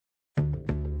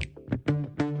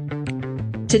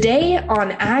Today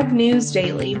on Ag News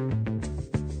Daily.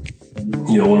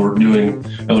 When we're doing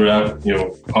other,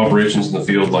 operations in the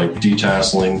field like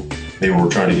detasseling, maybe we're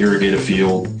trying to irrigate a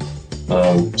field.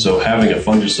 So having a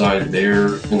fungicide there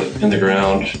in the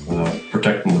ground,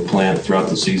 protecting the plant throughout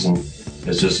the season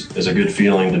is a good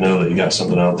feeling to know that you got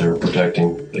something out there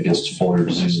protecting against foliar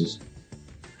diseases.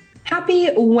 Happy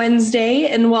Wednesday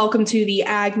and welcome to the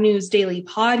Ag News Daily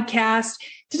podcast.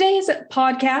 Today's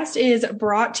podcast is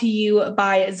brought to you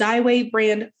by Xyway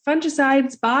brand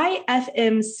fungicides by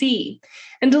FMC.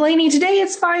 And Delaney, today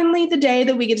is finally the day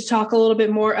that we get to talk a little bit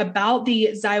more about the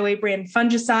Xyway brand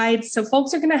fungicides. So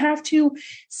folks are going to have to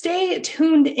stay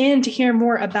tuned in to hear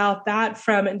more about that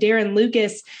from Darren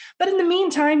Lucas. But in the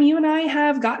meantime, you and I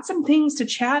have got some things to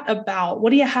chat about.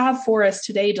 What do you have for us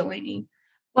today, Delaney?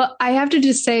 Well, I have to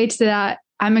just say to that,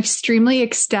 I'm extremely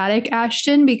ecstatic,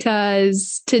 Ashton,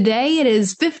 because today it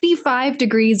is 55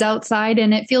 degrees outside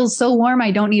and it feels so warm I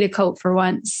don't need a coat for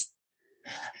once.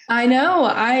 I know.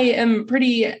 I am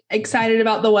pretty excited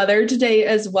about the weather today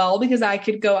as well because I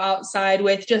could go outside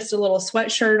with just a little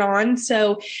sweatshirt on.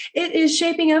 So it is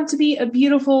shaping up to be a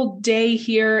beautiful day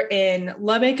here in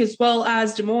Lubbock as well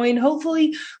as Des Moines.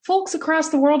 Hopefully, folks across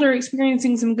the world are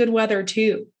experiencing some good weather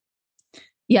too.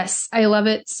 Yes, I love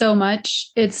it so much.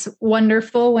 It's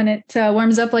wonderful when it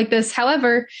warms up like this.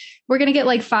 However, we're going to get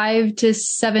like 5 to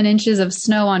 7 inches of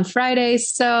snow on Friday.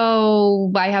 So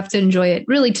I have to enjoy it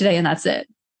really today. And that's it.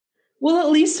 Well,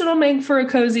 at least it'll make for a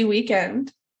cozy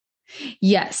weekend.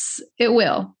 Yes, it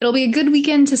will. It'll be a good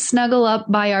weekend to snuggle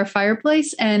up by our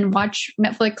fireplace and watch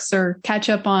Netflix or catch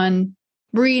up on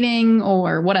reading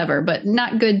or whatever, but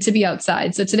not good to be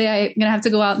outside. So today I'm going to have to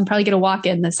go out and probably get a walk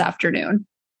in this afternoon.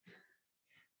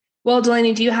 Well,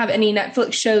 Delaney, do you have any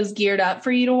Netflix shows geared up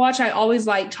for you to watch? I always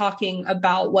like talking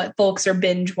about what folks are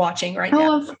binge watching right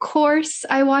now. Oh, of course.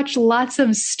 I watch lots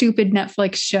of stupid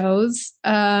Netflix shows.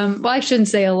 Well, I shouldn't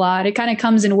say a lot. It kind of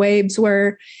comes in waves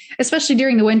where, especially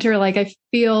during the winter, like I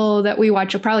feel that we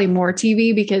watch probably more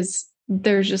TV because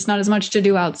there's just not as much to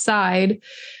do outside.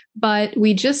 But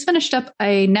we just finished up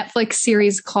a Netflix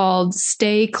series called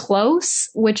Stay Close,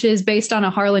 which is based on a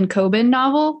Harlan Coben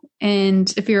novel.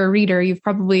 And if you're a reader, you've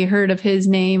probably heard of his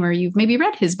name or you've maybe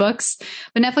read his books.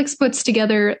 But Netflix puts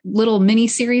together little mini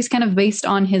series kind of based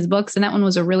on his books. And that one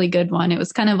was a really good one. It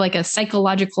was kind of like a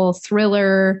psychological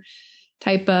thriller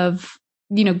type of,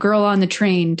 girl on the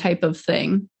train type of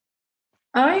thing.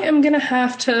 I am going to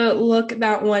have to look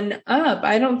that one up.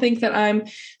 I don't think that I'm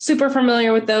super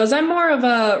familiar with those. I'm more of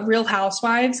a Real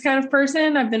Housewives kind of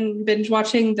person. I've been binge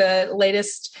watching the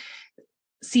latest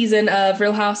season of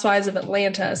Real Housewives of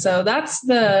Atlanta. So that's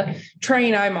the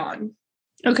train I'm on.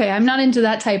 Okay, I'm not into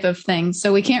that type of thing,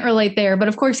 so we can't relate there. But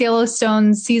of course,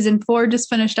 Yellowstone season 4 just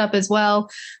finished up as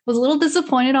well. Was a little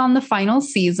disappointed on the final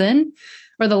season,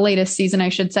 or the latest season, I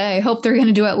should say. I hope they're going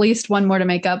to do at least one more to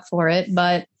make up for it,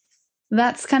 but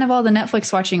that's kind of all the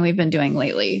Netflix watching we've been doing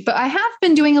lately. But I have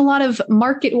been doing a lot of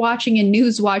market watching and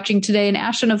news watching today. And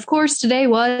Ashton, of course, today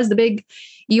was the big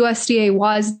USDA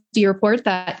WASDE report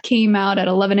that came out at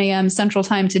 11 a.m. Central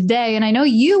Time today. And I know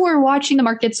you were watching the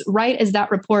markets right as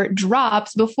that report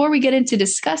dropped. Before we get into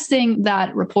discussing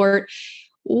that report,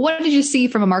 what did you see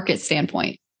from a market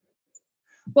standpoint?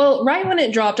 Well, right when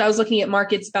it dropped, I was looking at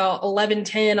markets about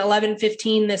 11:10,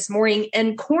 11:15 this morning,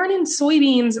 and corn and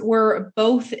soybeans were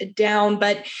both down,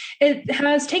 but it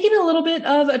has taken a little bit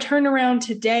of a turnaround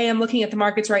today. I'm looking at the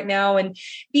markets right now, and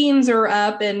beans are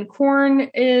up, and corn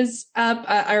is up,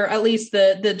 or at least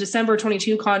the December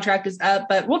 22 contract is up,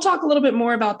 but we'll talk a little bit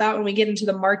more about that when we get into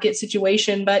the market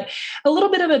situation, but a little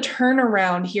bit of a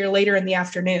turnaround here later in the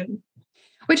afternoon.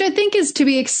 Which I think is to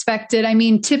be expected. I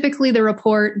mean, typically the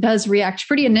report does react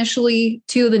pretty initially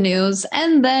to the news,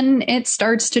 and then it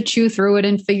starts to chew through it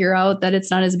and figure out that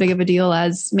it's not as big of a deal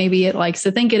as maybe it likes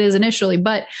to think it is initially.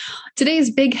 But today's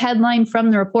big headline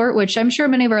from the report, which I'm sure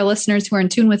many of our listeners who are in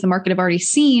tune with the market have already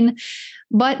seen,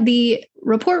 but the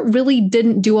report really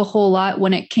didn't do a whole lot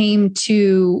when it came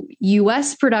to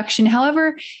U.S. production.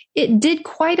 However, it did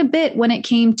quite a bit when it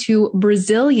came to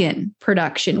Brazilian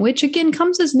production, which again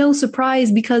comes as no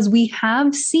surprise because we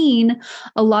have seen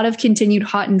a lot of continued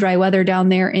hot and dry weather down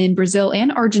there in Brazil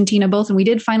and Argentina both. And we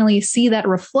did finally see that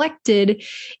reflected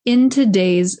in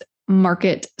today's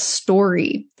market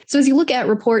story. So as you look at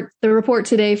the report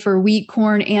today for wheat,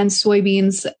 corn, and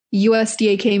soybeans,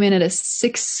 USDA came in at a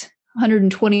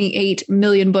 628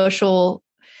 million bushel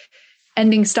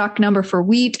ending stock number for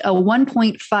wheat, a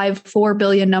 1.54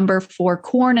 billion number for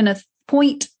corn, and a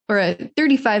or a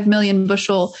 35 million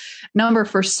bushel number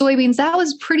for soybeans. That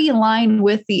was pretty in line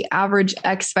with the average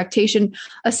expectation.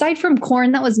 Aside from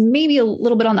corn, that was maybe a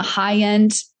little bit on the high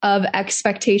end of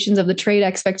expectations, of the trade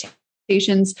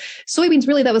expectations. Soybeans,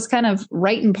 really, that was kind of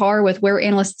right in par with where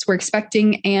analysts were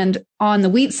expecting. And on the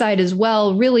wheat side as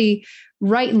well, really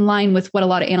right in line with what a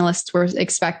lot of analysts were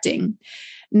expecting.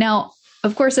 Now,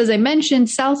 of course, as I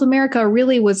mentioned, South America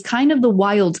really was kind of the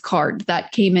wild card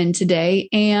that came in today.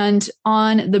 And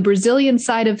on the Brazilian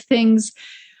side of things,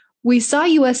 we saw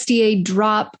USDA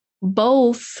drop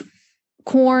both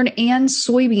corn and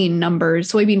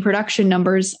soybean production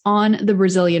numbers on the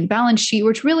Brazilian balance sheet,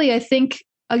 which really, I think,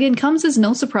 again, comes as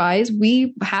no surprise.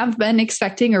 We have been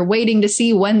expecting or waiting to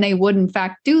see when they would, in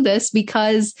fact, do this,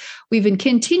 because we've been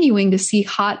continuing to see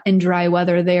hot and dry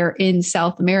weather there in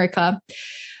South America.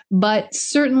 But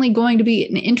certainly going to be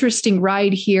an interesting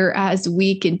ride here as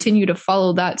we continue to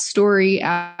follow that story,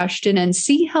 Ashton, and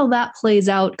see how that plays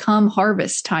out come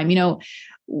harvest time. You know,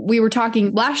 we were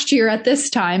talking last year at this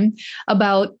time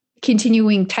about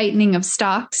continuing tightening of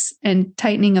stocks and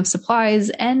tightening of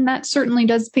supplies, and that certainly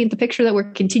does paint the picture that we're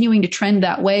continuing to trend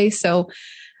that way. So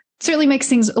it certainly makes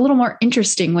things a little more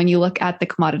interesting when you look at the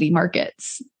commodity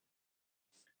markets.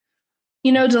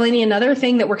 You know, Delaney, another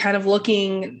thing that we're kind of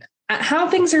looking how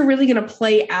things are really going to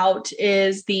play out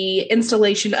is the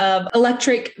installation of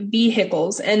electric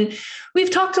vehicles. And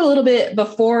we've talked a little bit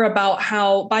before about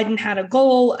how Biden had a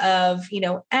goal of,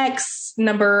 X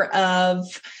number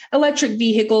of electric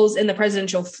vehicles in the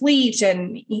presidential fleet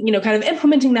and, kind of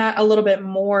implementing that a little bit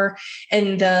more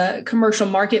in the commercial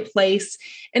marketplace.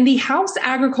 And the House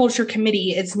Agriculture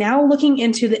Committee is now looking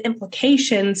into the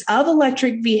implications of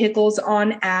electric vehicles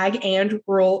on ag and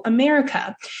rural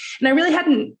America. And I really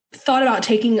hadn't thought about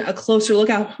taking a closer look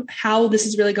at how this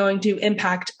is really going to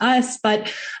impact us,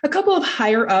 but a couple of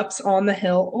higher ups on the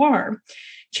Hill are.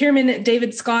 Chairman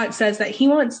David Scott says that he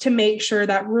wants to make sure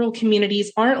that rural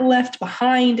communities aren't left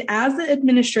behind as the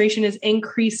administration is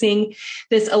increasing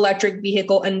this electric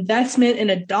vehicle investment and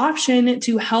adoption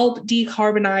to help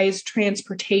decarbonize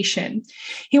transportation.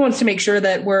 He wants to make sure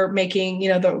that we're making,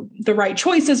 the right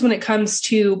choices when it comes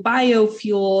to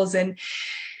biofuels and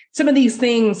some of these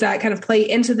things that kind of play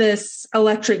into this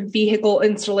electric vehicle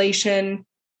installation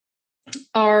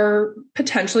are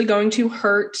potentially going to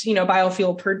hurt,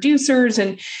 biofuel producers.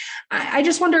 And I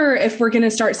just wonder if we're going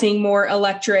to start seeing more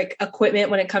electric equipment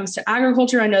when it comes to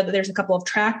agriculture. I know that there's a couple of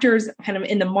tractors kind of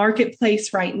in the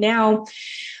marketplace right now.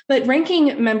 But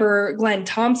Ranking Member Glenn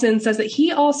Thompson says that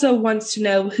he also wants to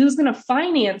know who's going to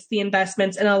finance the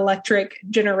investments in electric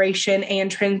generation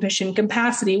and transmission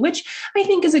capacity, which I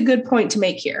think is a good point to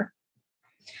make here.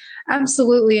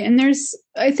 Absolutely. And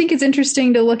I think it's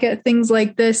interesting to look at things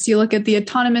like this. You look at the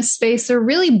autonomous space, they're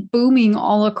really booming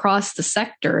all across the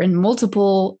sector in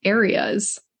multiple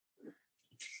areas.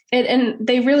 And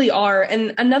they really are.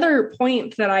 And another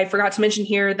point that I forgot to mention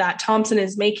here that Thompson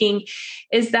is making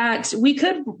is that we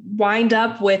could wind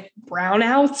up with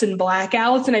brownouts and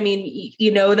blackouts. And I mean,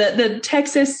 the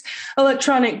Texas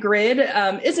electronic grid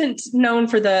isn't known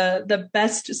for the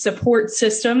best support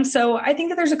system. So I think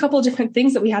that there's a couple of different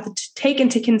things that we have to take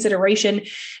into consideration,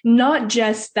 not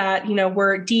just that,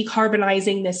 we're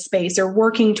decarbonizing this space or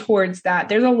working towards that.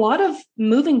 There's a lot of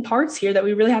moving parts here that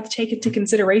we really have to take into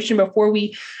consideration before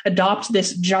we adopt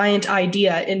this giant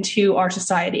idea into our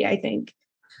society, I think.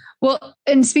 Well,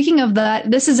 and speaking of that,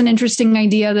 this is an interesting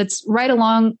idea that's right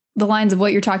along the lines of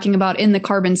what you're talking about in the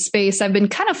carbon space. I've been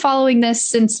kind of following this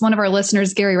since one of our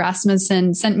listeners, Gary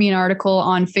Rasmussen, sent me an article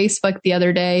on Facebook the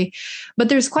other day. But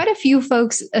there's quite a few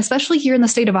folks, especially here in the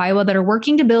state of Iowa, that are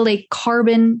working to build a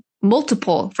carbon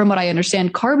multiple, from what I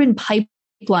understand, carbon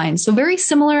pipeline. So very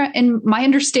similar in my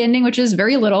understanding, which is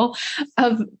very little,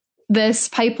 of this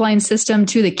pipeline system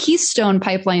to the Keystone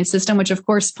pipeline system, which of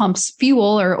course pumps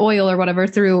fuel or oil or whatever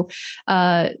through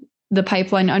the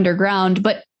pipeline underground.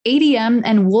 But ADM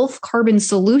and Wolf Carbon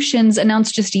Solutions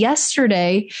announced just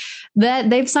yesterday that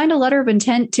they've signed a letter of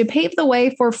intent to pave the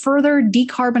way for further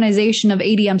decarbonization of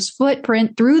ADM's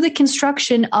footprint through the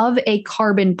construction of a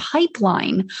carbon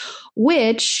pipeline,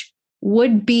 which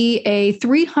would be a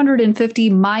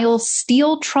 350-mile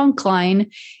steel trunk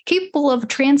line capable of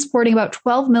transporting about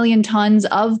 12 million tons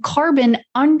of carbon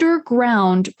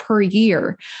underground per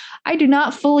year. I do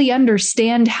not fully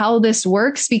understand how this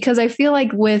works because I feel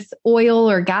like with oil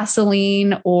or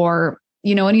gasoline or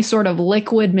any sort of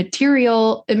liquid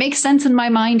material, it makes sense in my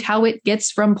mind how it gets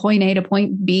from point A to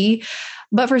point B.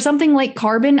 But for something like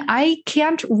carbon, I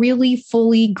can't really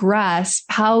fully grasp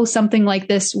how something like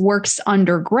this works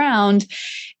underground.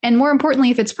 And more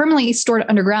importantly, if it's permanently stored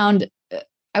underground,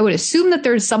 I would assume that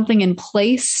there's something in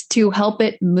place to help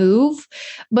it move,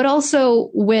 but also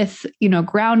with,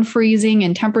 ground freezing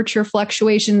and temperature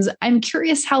fluctuations, I'm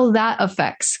curious how that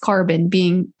affects carbon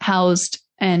being housed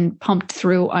and pumped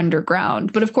through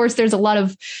underground. But of course, there's a lot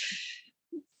of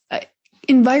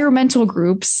environmental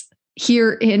groups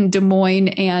here in Des Moines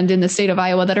and in the state of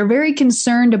Iowa that are very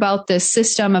concerned about this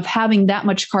system of having that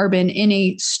much carbon in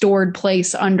a stored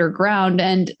place underground.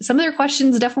 And some of their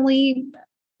questions definitely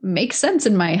make sense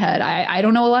in my head. I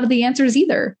don't know a lot of the answers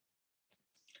either.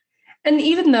 And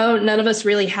even though none of us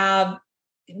really have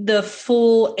the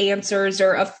full answers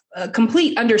or a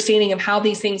complete understanding of how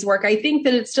these things work, I think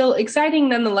that it's still exciting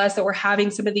nonetheless that we're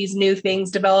having some of these new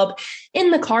things develop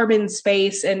in the carbon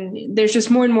space. And there's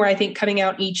just more and more, I think, coming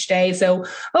out each day. So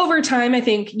over time, I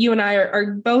think you and I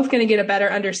are both going to get a better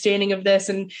understanding of this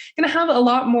and going to have a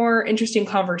lot more interesting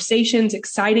conversations,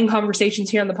 exciting conversations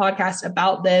here on the podcast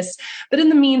about this. But in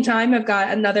the meantime, I've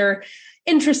got another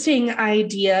interesting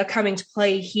idea coming to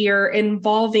play here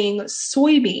involving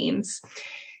soybeans.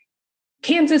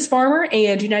 Kansas farmer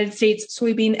and United States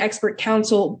Soybean Expert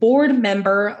Council board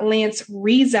member Lance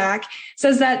Rezac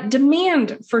says that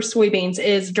demand for soybeans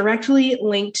is directly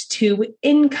linked to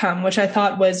income, which I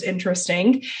thought was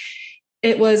interesting.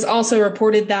 It was also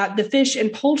reported that the fish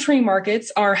and poultry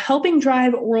markets are helping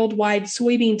drive worldwide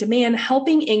soybean demand,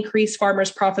 helping increase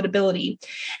farmers' profitability.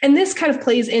 And this kind of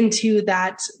plays into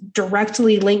that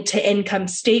directly linked to income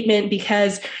statement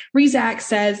because Rezac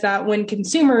says that when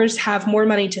consumers have more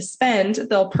money to spend,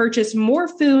 they'll purchase more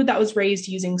food that was raised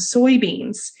using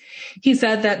soybeans. He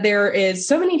said that there is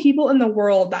so many people in the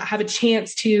world that have a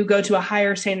chance to go to a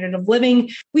higher standard of living.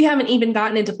 We haven't even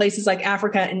gotten into places like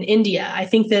Africa and India. I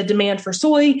think the demand for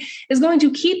soy is going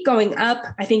to keep going up.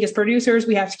 I think as producers,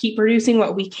 we have to keep producing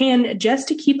what we can just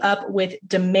to keep up with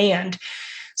demand.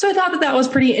 So I thought that that was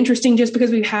pretty interesting just because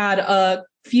we've had a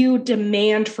few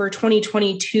demand for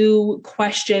 2022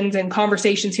 questions and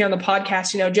conversations here on the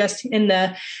podcast, just in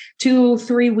the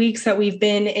 2-3 weeks that we've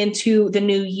been into the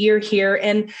new year here.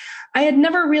 And I had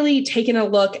never really taken a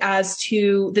look as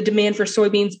to the demand for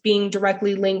soybeans being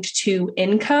directly linked to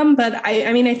income. But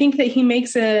I think that he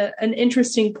makes an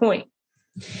interesting point.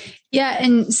 Yeah.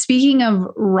 And speaking of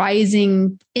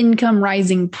rising income,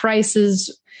 rising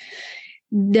prices,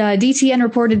 DTN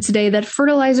reported today that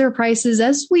fertilizer prices,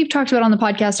 as we've talked about on the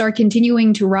podcast, are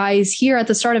continuing to rise here at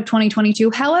the start of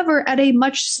 2022, however, at a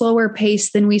much slower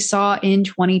pace than we saw in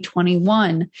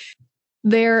 2021.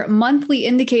 Their monthly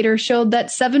indicator showed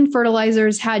that 7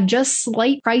 fertilizers had just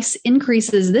slight price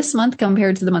increases this month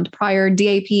compared to the month prior.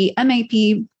 DAP,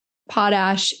 MAP,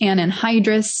 potash, and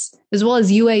anhydrous, as well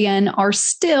as UAN, are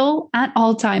still at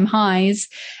all-time highs,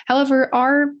 however,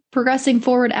 are progressing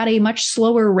forward at a much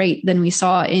slower rate than we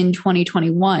saw in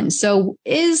 2021. So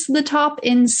is the top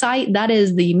in sight? That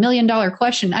is the million-dollar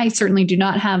question. I certainly do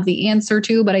not have the answer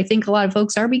to, but I think a lot of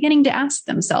folks are beginning to ask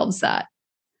themselves that.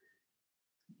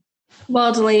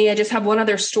 Well, Delaney, I just have one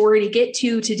other story to get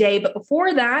to today. But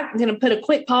before that, I'm going to put a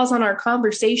quick pause on our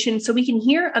conversation so we can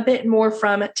hear a bit more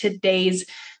from today's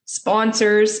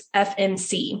sponsors,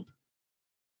 FMC.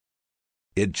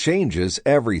 It changes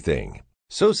everything.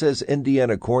 So says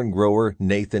Indiana corn grower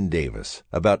Nathan Davis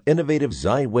about innovative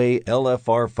Xyway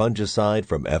LFR fungicide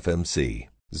from FMC.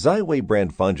 Xyway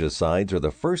brand fungicides are the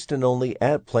first and only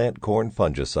at-plant corn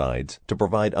fungicides to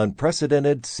provide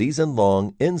unprecedented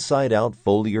season-long inside-out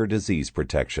foliar disease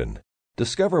protection.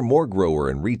 Discover more grower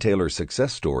and retailer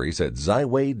success stories at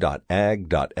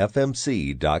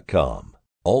xyway.ag.fmc.com.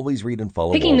 Always read and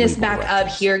follow. Picking this back up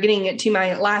here, getting to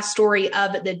my last story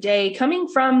of the day, coming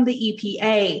from the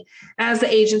EPA, as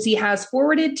the agency has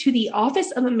forwarded to the Office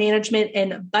of Management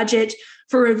and Budget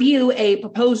for review a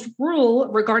proposed rule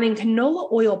regarding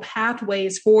canola oil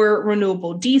pathways for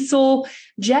renewable diesel,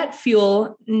 jet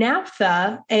fuel,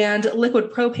 naphtha, and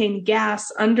liquid propane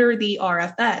gas under the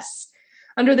RFS.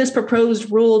 Under this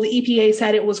proposed rule, the EPA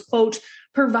said it was, quote,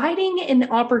 providing an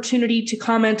opportunity to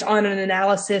comment on an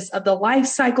analysis of the life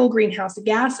cycle greenhouse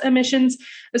gas emissions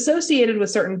associated with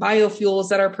certain biofuels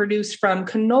that are produced from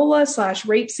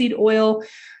canola/rapeseed oil,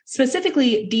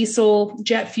 specifically diesel,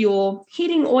 jet fuel,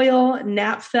 heating oil,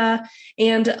 naphtha,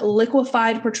 and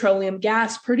liquefied petroleum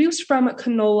gas produced from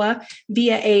canola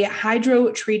via a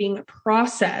hydrotreating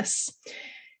process.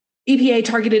 EPA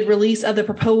targeted release of the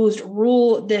proposed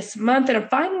rule this month and a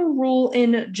final rule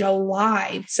in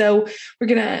July. So we're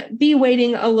going to be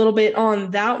waiting a little bit on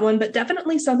that one, but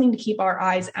definitely something to keep our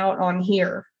eyes out on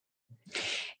here.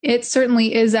 It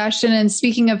certainly is, Ashton. And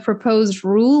speaking of proposed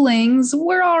rulings,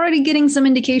 we're already getting some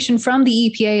indication from the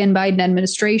EPA and Biden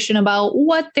administration about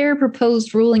what their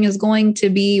proposed ruling is going to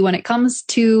be when it comes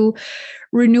to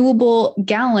renewable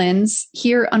gallons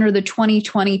here under the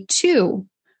 2022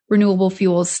 renewable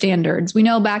fuels standards. We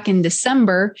know back in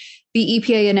December, the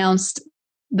EPA announced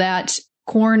that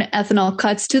corn ethanol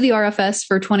cuts to the RFS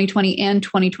for 2020 and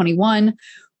 2021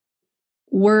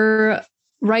 were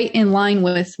right in line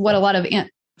with what a lot of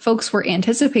folks were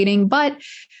anticipating. But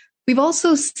we've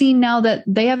also seen now that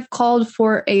they have called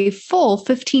for a full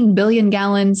 15 billion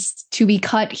gallons to be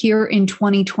cut here in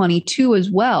 2022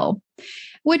 as well,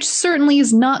 which certainly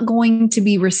is not going to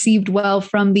be received well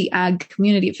from the ag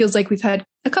community. It feels like we've had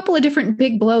a couple of different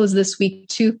big blows this week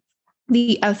to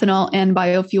the ethanol and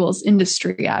biofuels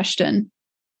industry, Ashton.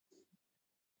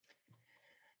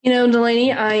 You know,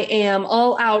 Delaney, I am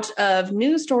all out of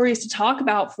news stories to talk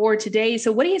about for today.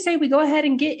 So what do you say we go ahead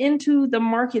and get into the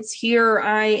markets here?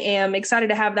 I am excited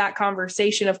to have that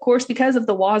conversation, of course, because of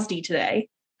the WASDE today.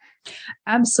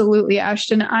 Absolutely,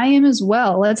 Ashton. I am as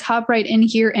well. Let's hop right in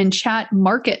here and chat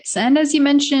markets. And as you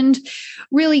mentioned,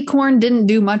 really, corn didn't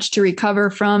do much to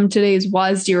recover from today's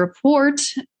WASDE report,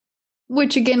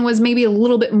 which again was maybe a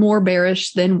little bit more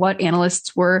bearish than what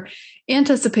analysts were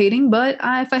anticipating. But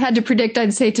if I had to predict,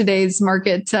 I'd say today's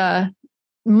market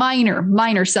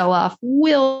minor sell-off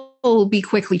will be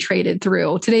quickly traded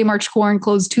through. Today, March corn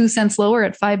closed 2 cents lower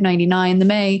at $5.99. The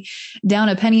May down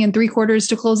 1 3/4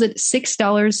 to close at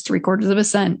 $6.75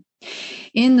 cents.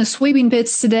 In the soybean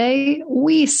pits today,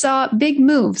 we saw big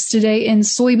moves today in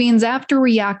soybeans after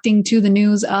reacting to the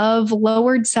news of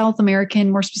lowered South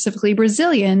American, more specifically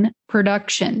Brazilian,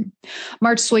 production.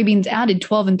 March soybeans added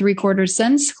 12 3/4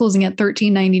 cents, closing at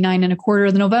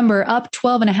 $13.99 The November up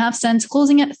 12.5 cents,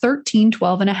 closing at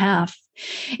 $13.12.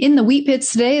 In the wheat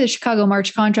pits today, the Chicago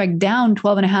March contract down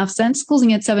 12.5 cents,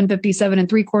 closing at $7.57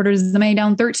 3/4. The May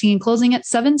down 13, closing at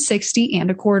 $7.60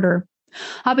 1/4.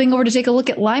 Hopping over to take a look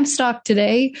at livestock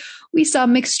today, we saw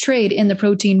mixed trade in the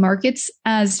protein markets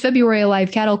as February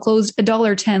live cattle closed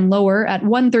 $1.10 lower at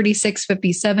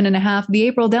 $136.57 1/2. The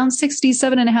April down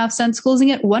 67.5 cents, closing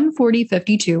at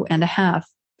 $140.52 1/2.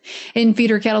 In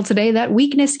feeder cattle today, that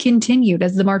weakness continued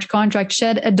as the March contract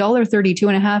shed $1.32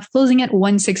 1/2, closing at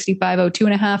 $165.02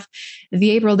 1/2.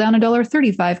 The April down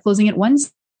 $1.35, closing at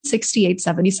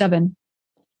 $168.77.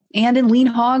 And in lean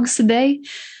hogs today,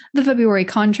 the February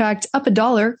contract up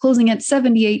 $1, closing at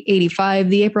 $78.85.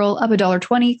 The April up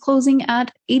 $1.20, closing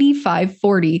at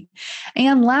 $85.40.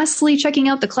 And lastly, checking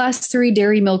out the Class 3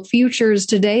 dairy milk futures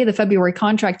today, the February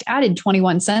contract added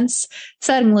 21 cents,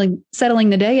 settling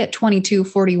the day at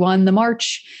 $22.41. The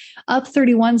March up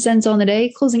 31 cents on the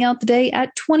day, closing out the day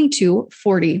at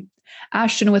 $22.40.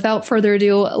 Ashton, without further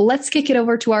ado, let's kick it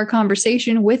over to our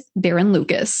conversation with Darren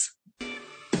Lucas.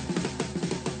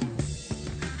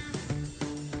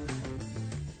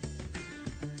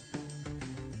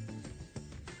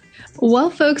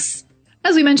 Well, folks,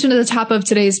 as we mentioned at the top of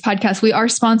today's podcast, we are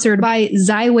sponsored by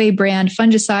Xyway brand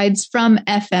fungicides from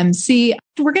FMC.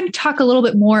 We're going to talk a little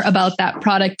bit more about that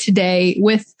product today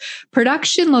with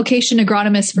production location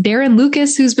agronomist Darren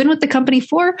Lucas, who's been with the company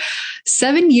for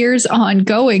 7 years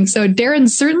ongoing. So Darren,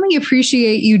 certainly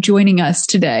appreciate you joining us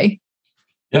today.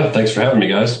 Yeah, thanks for having me,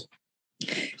 guys.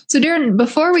 So Darren,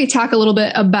 before we talk a little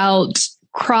bit about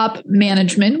crop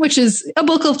management, which is a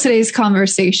bulk of today's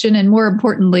conversation, and more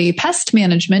importantly, pest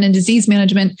management and disease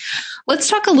management, let's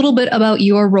talk a little bit about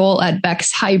your role at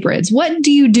Beck's Hybrids. What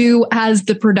do you do as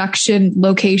the production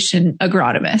location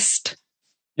agronomist?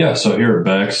 Yeah, so here at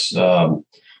Beck's,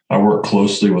 I work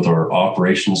closely with our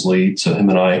operations lead. So him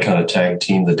and I kind of tag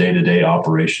team the day-to-day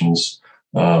operations.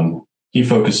 He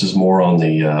focuses more on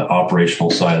the operational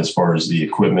side as far as the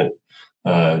equipment,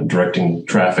 directing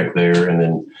traffic there, and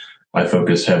then I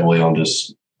focus heavily on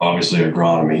just obviously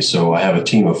agronomy. So I have a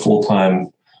team of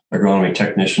full-time agronomy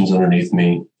technicians underneath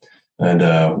me, and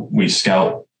we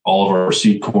scout all of our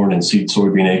seed corn and seed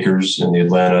soybean acres in the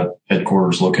Atlanta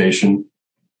headquarters location.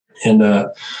 And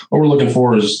what we're looking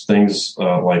for is things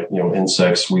like,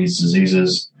 insects, weeds,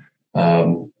 diseases,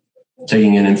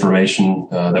 taking in information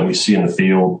that we see in the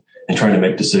field and trying to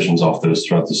make decisions off those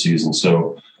throughout the season.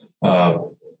 So a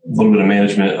little bit of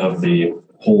management of the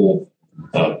whole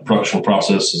production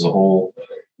process as a whole,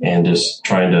 and just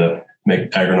trying to make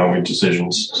agronomic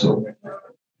decisions. So,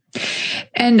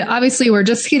 and obviously, we're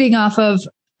just getting off of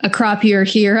a crop year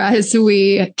here as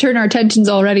we turn our attentions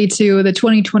already to the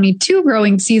 2022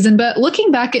 growing season. But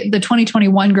looking back at the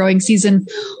 2021 growing season,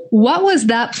 what was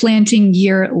that planting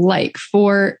year like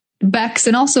for Beck's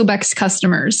and also Beck's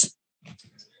customers?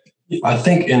 I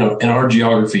think in our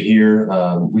geography here,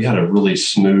 we had a really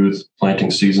smooth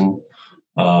planting season.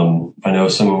 I know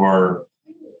some of our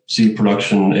seed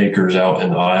production acres out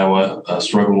in Iowa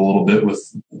struggled a little bit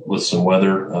with some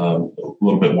weather.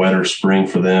 little bit wetter spring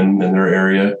for them in their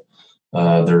area.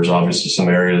 There's obviously some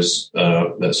areas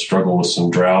that struggle with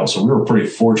some drought. So we were pretty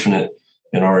fortunate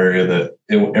in our area that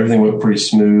everything went pretty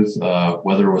smooth.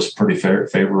 Weather was pretty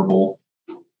favorable.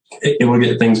 It would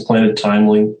get things planted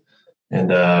timely, and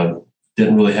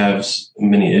didn't really have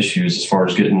many issues as far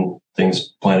as getting things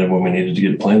planted when we needed to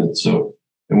get planted. So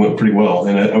it went pretty well.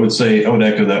 And I would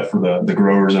echo that for the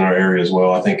growers in our area as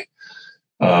well. I think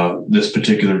this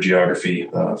particular geography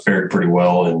fared pretty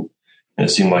well, and it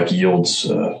seemed like yields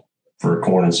for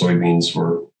corn and soybeans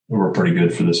were pretty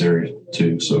good for this area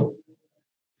too.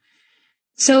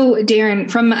 So, Darren,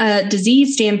 from a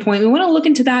disease standpoint, we want to look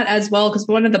into that as well, because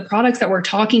one of the products that we're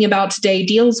talking about today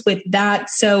deals with that.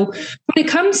 So when it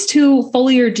comes to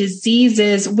foliar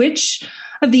diseases, which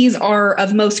of these are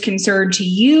of most concern to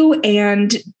you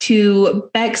and to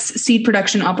Beck's seed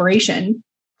production operation?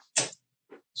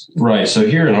 Right. So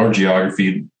here in our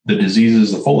geography, the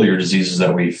foliar diseases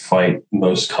that we fight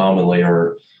most commonly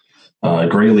are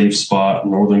gray leaf spot,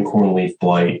 northern corn leaf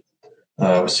blight.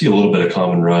 We see a little bit of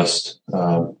common rust,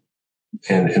 and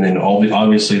then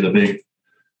obviously the big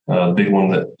one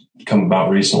that come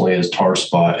about recently is tar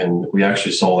spot, and we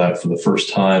actually saw that for the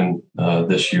first time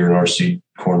this year in our seed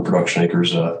corn production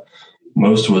acres.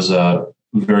 Most was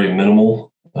very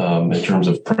minimal in terms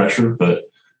of pressure, but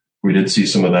we did see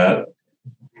some of that.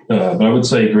 But I would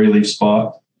say gray leaf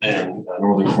spot and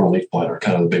northern corn leaf blight are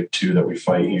kind of the big two that we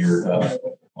fight here in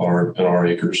our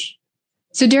acres.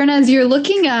 So, Darren, as you're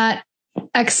looking at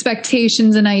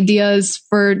expectations and ideas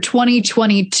for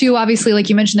 2022, obviously, like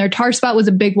you mentioned there, tar spot was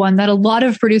a big one that a lot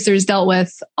of producers dealt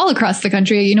with all across the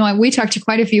country. You know, we talked to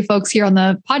quite a few folks here on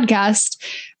the podcast,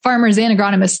 farmers and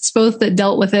agronomists, both that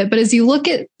dealt with it. But as you look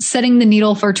at setting the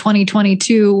needle for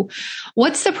 2022,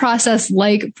 what's the process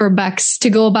like for Beck's to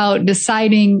go about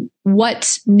deciding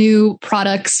what new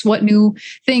products, what new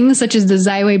things such as the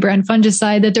Xyway brand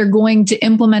fungicide that they're going to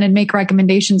implement and make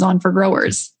recommendations on for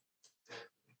growers?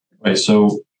 Right.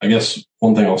 So I guess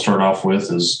one thing I'll start off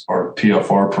with is our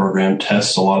PFR program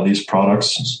tests a lot of these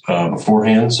products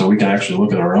beforehand, so we can actually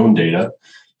look at our own data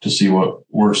to see what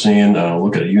we're seeing,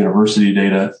 look at university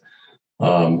data,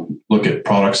 look at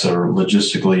products that are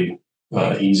logistically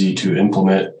easy to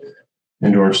implement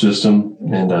into our system,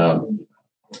 and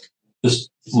just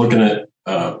looking at,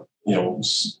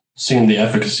 seeing the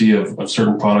efficacy of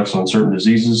certain products on certain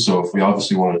diseases. So if we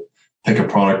obviously want to pick a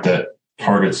product that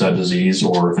targets that disease,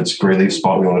 or if it's gray leaf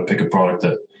spot, we want to pick a product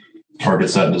that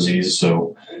targets that disease.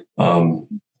 So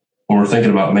when we're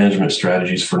thinking about management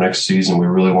strategies for next season, we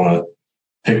really want to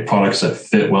pick products that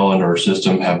fit well into our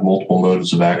system, have multiple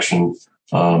modes of action,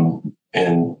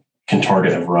 and can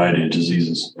target a variety of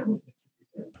diseases.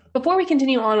 Before we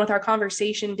continue on with our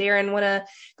conversation, Darren, want to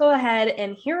go ahead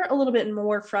and hear a little bit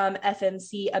more from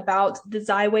FMC about the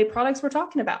Xyway products we're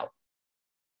talking about.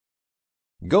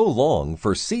 Go long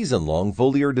for season-long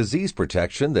foliar disease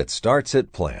protection that starts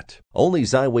at plant. Only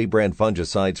Xyway brand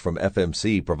fungicides from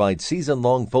FMC provide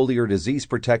season-long foliar disease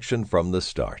protection from the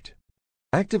start.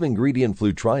 Active ingredient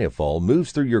flutriafol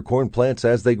moves through your corn plants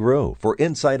as they grow for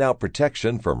inside-out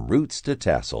protection from roots to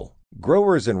tassel.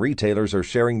 Growers and retailers are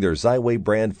sharing their Xyway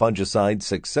brand fungicide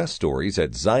success stories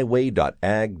at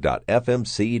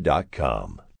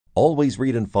xyway.ag.fmc.com. Always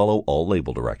read and follow all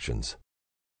label directions.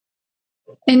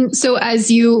 And so as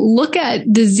you look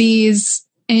at disease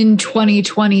in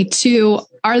 2022,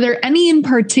 are there any in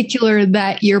particular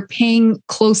that you're paying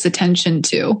close attention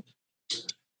to?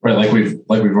 Right. Like we've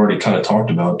already kind of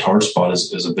talked about, tar spot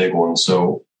is a big one.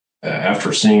 So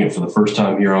after seeing it for the first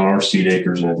time here on our seed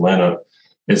acres in Atlanta,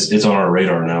 it's on our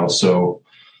radar now. So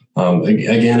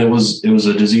again, it was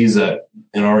a disease that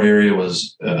in our area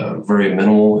was very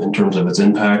minimal in terms of its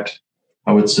impact,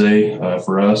 I would say,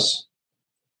 for us.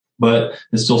 But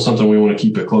it's still something we want to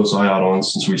keep a close eye out on,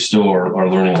 since we still are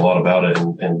learning a lot about it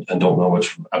and don't know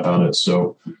much about it.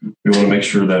 So we want to make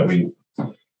sure that we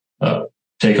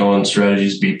take on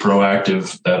strategies, be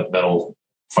proactive, that'll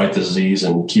fight the disease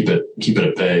and keep it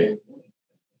at bay.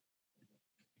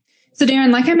 So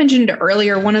Darren, like I mentioned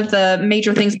earlier, one of the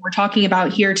major things that we're talking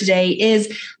about here today is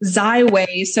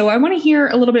Xyway. So I want to hear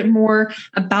a little bit more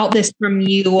about this from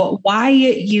you, why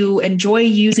you enjoy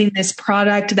using this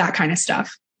product, that kind of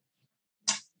stuff.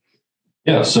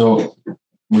 Yeah, so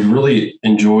we really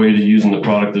enjoyed using the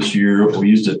product this year. We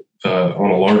used it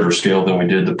on a larger scale than we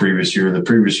did the previous year. The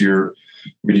previous year,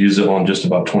 we'd use it on just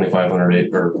about 25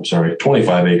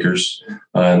 acres.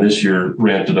 And this year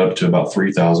ramped it up to about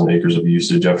 3,000 acres of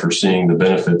usage after seeing the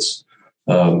benefits.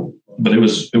 But it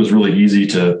was really easy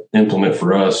to implement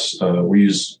for us.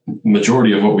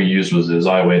 Majority of what we used was the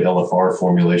Xyway LFR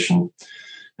formulation.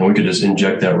 and we could just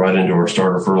inject that right into our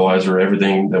starter fertilizer.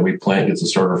 Everything that we plant gets a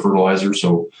starter fertilizer.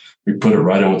 So we put it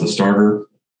right in with the starter,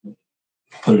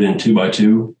 put it in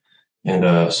 2x2,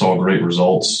 and saw great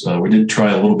results. We did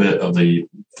try a little bit of the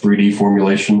 3D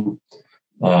formulation,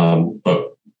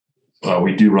 but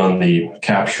we do run the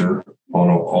capture on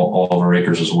all of our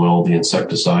acres as well, the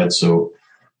insecticide. So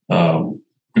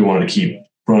we wanted to keep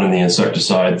running the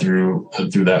insecticide through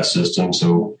that system.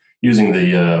 So using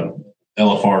the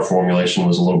LFR formulation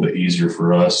was a little bit easier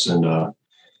for us, and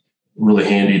really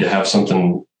handy to have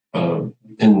something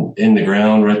in the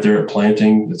ground right there at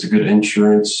planting. It's a good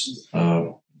insurance.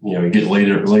 You get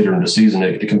later in the season,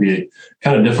 it can be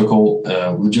kind of difficult,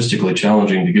 logistically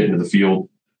challenging to get into the field.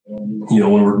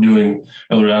 When we're doing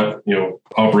other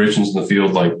operations in the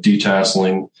field like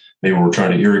detasseling, maybe we're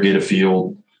trying to irrigate a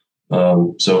field.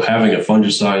 So having a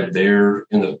fungicide there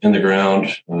in the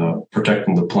ground,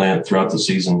 protecting the plant throughout the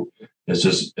season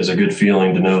is a good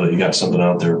feeling to know that you got something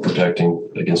out there protecting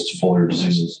against foliar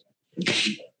diseases.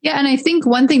 Yeah. And I think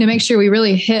one thing to make sure we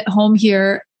really hit home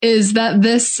here is that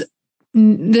this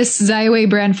Xyway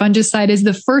brand fungicide is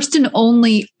the first and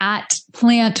only at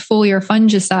plant foliar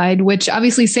fungicide, which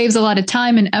obviously saves a lot of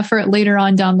time and effort later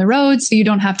on down the road. So you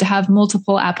don't have to have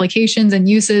multiple applications and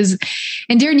uses.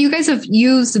 And Darren, you guys have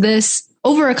used this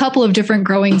over a couple of different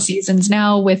growing seasons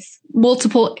now with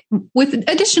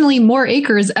additionally more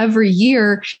acres every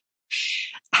year.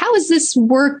 How has this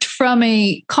worked from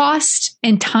a cost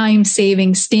and time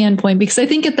saving standpoint? Because I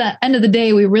think at the end of the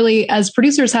day, we really, as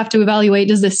producers, have to evaluate,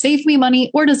 does this save me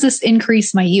money or does this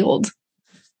increase my yield?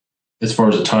 As far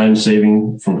as from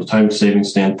a time saving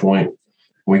standpoint,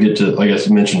 we get to, like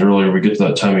I mentioned earlier, we get to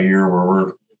that time of year where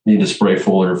we need to spray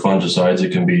foliar fungicides.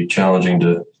 It can be challenging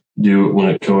to do it when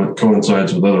it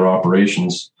coincides with other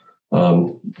operations.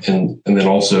 And then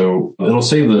also it'll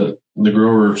save the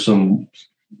grower some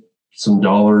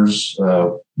dollars,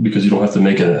 because you don't have to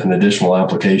make an additional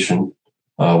application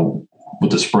with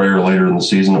the sprayer later in the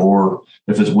season, or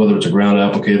whether it's a ground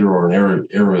applicator or an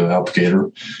aerial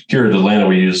applicator. Here at Atlanta,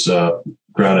 we use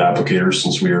ground applicators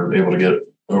since we are able to get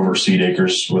over seed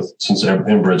acres since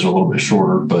inbreds are a little bit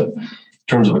shorter. But in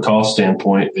terms of a cost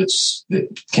standpoint, it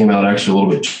came out actually a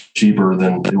little bit cheaper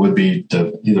than it would be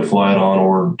to either fly it on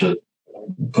or to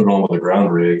put it on with a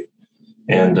ground rig.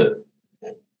 And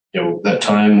that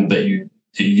time that you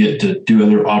get to do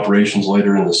other operations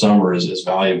later in the summer is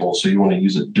valuable. So you want to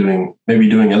use it doing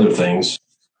other things.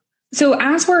 So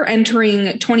as we're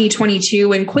entering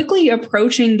 2022 and quickly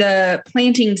approaching the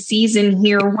planting season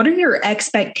here, what are your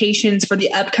expectations for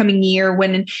the upcoming year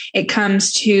when it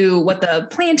comes to what the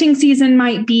planting season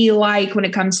might be like, when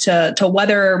it comes to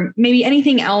weather, maybe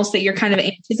anything else that you're kind of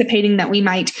anticipating that we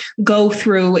might go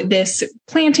through this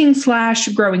planting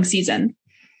 / growing season?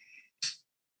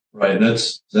 Right.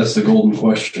 That's the golden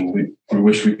question. We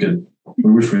wish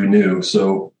we knew.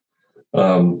 So,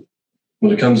 when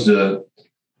it comes to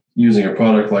using a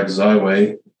product like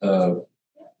Xyway,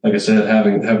 like I said,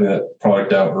 having that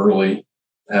product out early,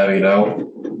 having it out,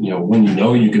 when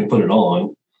you can put it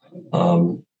on,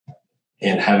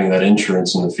 and having that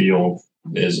insurance in the field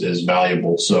is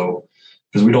valuable. So,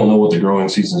 because we don't know what the growing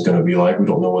season is going to be like. We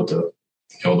don't know what the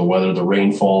weather, the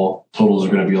rainfall totals are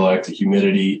going to be like, the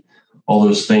humidity, all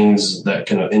those things that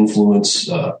can influence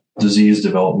disease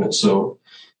development. So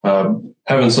having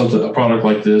a product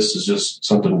like this is just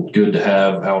something good to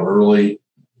have out early,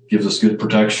 gives us good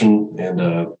protection,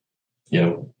 and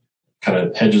kind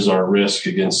of hedges our risk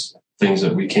against things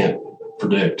that we can't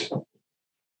predict.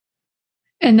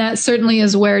 And that certainly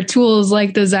is where tools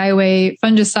like the Xyway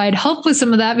fungicide help with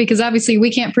some of that, because obviously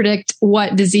we can't predict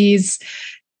what disease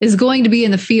is going to be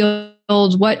in the field,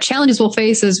 what challenges we'll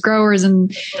face as growers.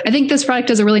 And I think this product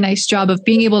does a really nice job of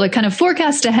being able to kind of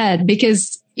forecast ahead,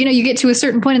 because, you get to a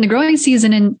certain point in the growing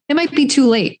season and it might be too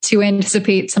late to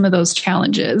anticipate some of those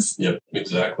challenges. Yep,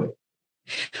 exactly.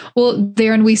 Well,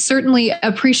 Darren, we certainly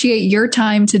appreciate your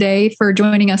time today for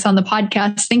joining us on the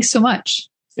podcast. Thanks so much.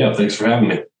 Yeah, thanks for having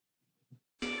me.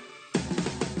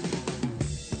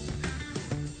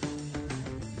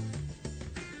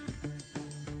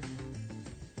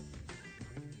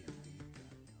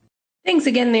 Thanks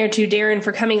again there to Darren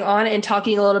for coming on and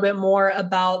talking a little bit more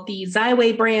about the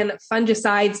Xyway brand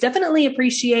fungicides. Definitely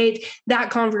appreciate that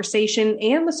conversation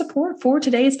and the support for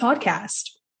today's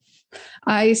podcast.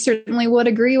 I certainly would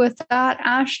agree with that,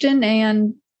 Ashton.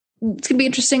 And it's going to be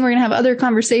interesting. We're going to have other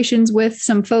conversations with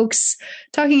some folks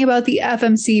talking about the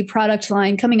FMC product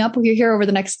line coming up here over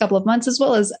the next couple of months, as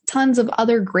well as tons of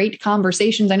other great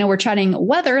conversations. I know we're chatting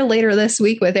weather later this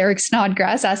week with Eric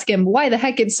Snodgrass. Ask him why the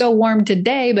heck it's so warm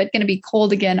today, but going to be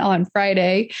cold again on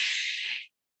Friday.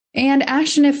 And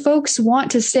Ashton, if folks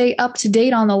want to stay up to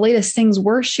date on the latest things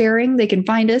we're sharing, they can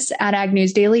find us at Ag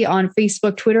News Daily on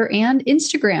Facebook, Twitter, and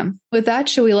Instagram. With that,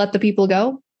 shall we let the people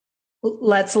go?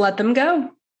 Let's let them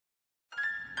go.